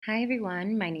Hi,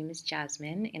 everyone. My name is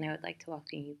Jasmine, and I would like to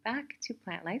welcome you back to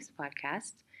Plant Life's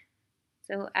podcast.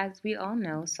 So, as we all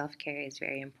know, self care is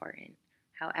very important.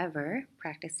 However,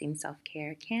 practicing self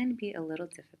care can be a little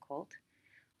difficult.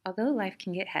 Although life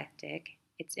can get hectic,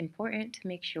 it's important to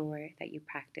make sure that you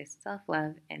practice self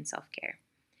love and self care.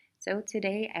 So,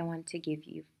 today I want to give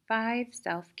you 5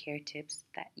 self care tips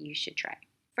that you should try.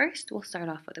 First, we'll start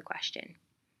off with a question.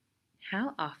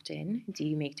 How often do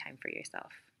you make time for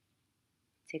yourself?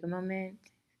 Take a moment,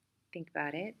 think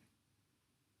about it.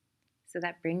 So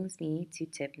that brings me to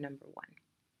tip number 1.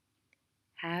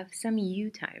 Have some you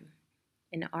time.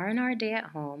 An R&R day at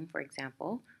home, for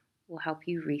example, will help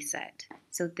you reset.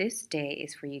 So this day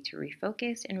is for you to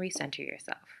refocus and recenter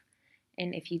yourself.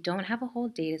 And if you don't have a whole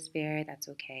day to spare, that's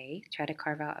okay. Try to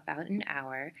carve out about an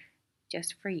hour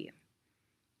just for you.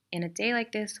 And a day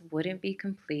like this wouldn't be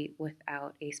complete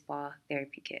without a spa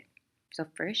therapy kit. So,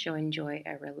 first, you'll enjoy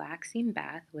a relaxing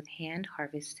bath with hand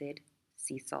harvested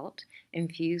sea salt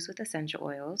infused with essential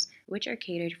oils, which are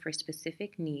catered for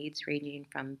specific needs ranging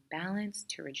from balance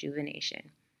to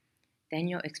rejuvenation. Then,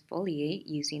 you'll exfoliate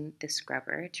using the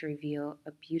scrubber to reveal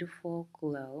a beautiful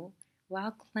glow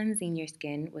while cleansing your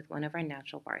skin with one of our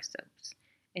natural bar soaps.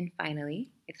 And finally,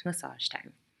 it's massage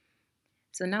time.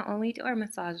 So not only do our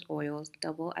massage oils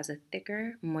double as a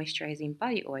thicker, moisturizing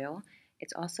body oil,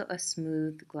 it's also a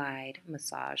smooth glide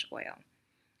massage oil.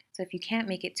 So if you can't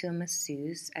make it to a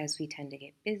masseuse, as we tend to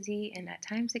get busy and at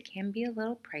times it can be a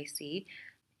little pricey,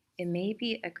 it may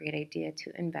be a great idea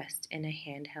to invest in a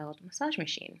handheld massage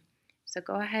machine. So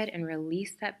go ahead and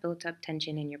release that built up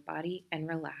tension in your body and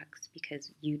relax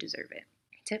because you deserve it.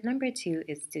 Tip number 2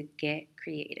 is to get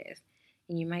creative.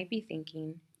 And you might be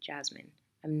thinking, Jasmine,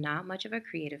 I'm not much of a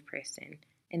creative person.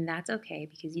 And that's okay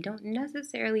because you don't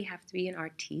necessarily have to be an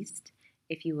artiste,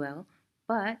 if you will,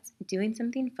 but doing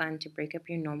something fun to break up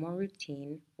your normal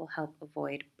routine will help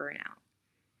avoid burnout.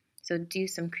 So do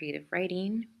some creative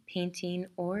writing, painting,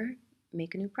 or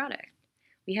make a new product.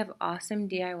 We have awesome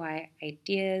DIY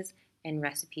ideas and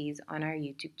recipes on our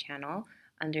YouTube channel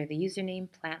under the username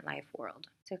Plant Life World.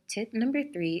 So, tip number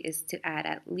 3 is to add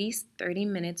at least 30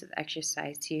 minutes of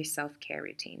exercise to your self care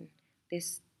routine.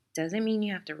 This doesn't mean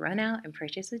you have to run out and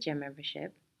purchase a gym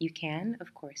membership. You can,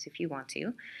 of course, if you want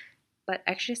to, but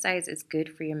exercise is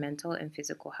good for your mental and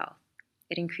physical health.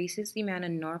 It increases the amount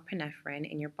of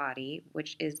norepinephrine in your body,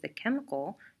 which is the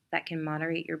chemical that can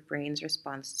moderate your brain's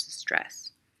response to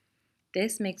stress.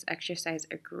 This makes exercise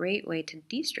a great way to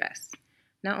de stress.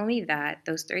 Not only that,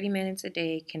 those 30 minutes a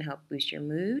day can help boost your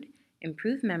mood,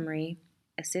 improve memory,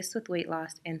 assist with weight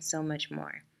loss, and so much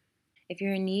more. If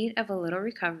you're in need of a little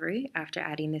recovery after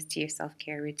adding this to your self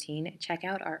care routine, check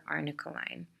out our Arnica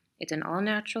line. It's an all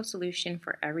natural solution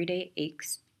for everyday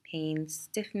aches, pains,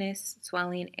 stiffness,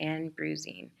 swelling, and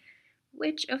bruising,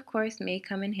 which of course may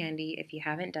come in handy if you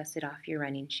haven't dusted off your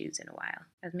running shoes in a while.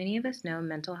 As many of us know,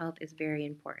 mental health is very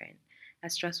important.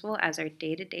 As stressful as our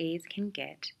day to days can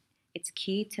get, it's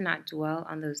key to not dwell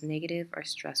on those negative or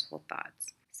stressful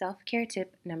thoughts. Self care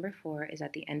tip number 4 is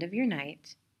at the end of your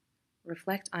night,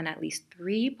 reflect on at least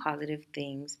 3 positive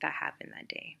things that happened that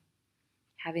day.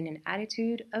 Having an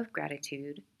attitude of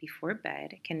gratitude before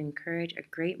bed can encourage a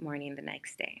great morning the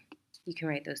next day. You can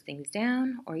write those things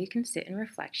down or you can sit in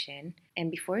reflection. And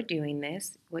before doing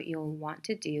this, what you'll want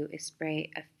to do is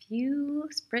spray a few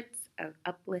spritz of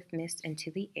uplift mist into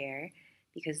the air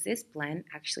because this blend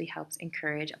actually helps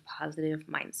encourage a positive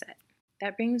mindset.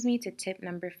 That brings me to tip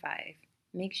number 5.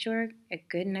 Make sure a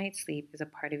good night's sleep is a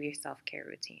part of your self care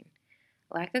routine.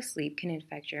 Lack of sleep can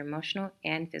affect your emotional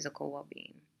and physical well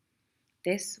being.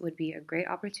 This would be a great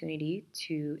opportunity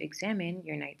to examine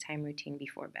your nighttime routine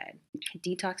before bed.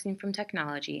 Detoxing from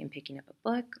technology and picking up a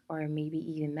book, or maybe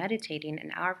even meditating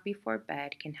an hour before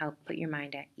bed, can help put your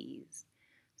mind at ease.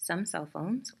 Some cell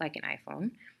phones, like an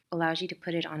iPhone, allows you to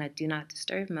put it on a do not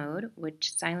disturb mode,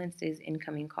 which silences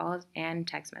incoming calls and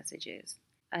text messages.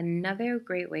 Another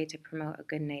great way to promote a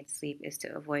good night's sleep is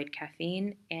to avoid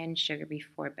caffeine and sugar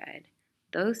before bed.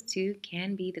 Those two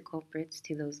can be the culprits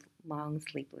to those long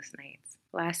sleepless nights.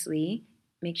 Lastly,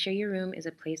 make sure your room is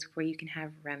a place where you can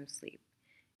have REM sleep.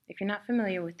 If you're not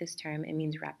familiar with this term, it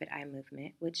means rapid eye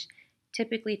movement, which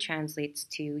typically translates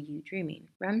to you dreaming.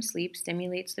 REM sleep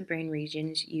stimulates the brain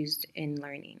regions used in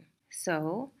learning.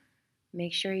 So,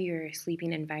 make sure your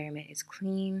sleeping environment is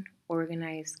clean,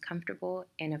 organized, comfortable,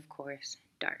 and of course,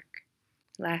 dark.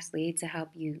 Lastly, to help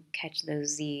you catch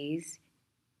those Z's,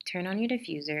 turn on your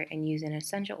diffuser and use an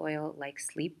essential oil like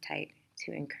Sleep Tight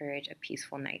to encourage a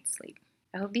peaceful night's sleep.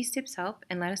 I hope these tips help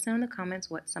and let us know in the comments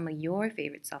what some of your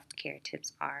favorite self care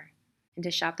tips are. And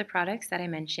to shop the products that I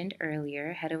mentioned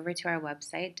earlier, head over to our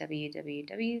website,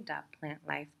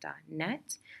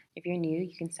 www.plantlife.net. If you're new,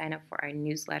 you can sign up for our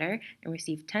newsletter and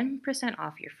receive 10%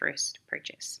 off your first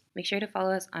purchase. Make sure to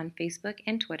follow us on Facebook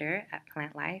and Twitter at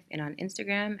Plant Life and on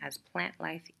Instagram as Plant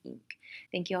Life Inc.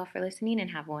 Thank you all for listening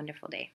and have a wonderful day.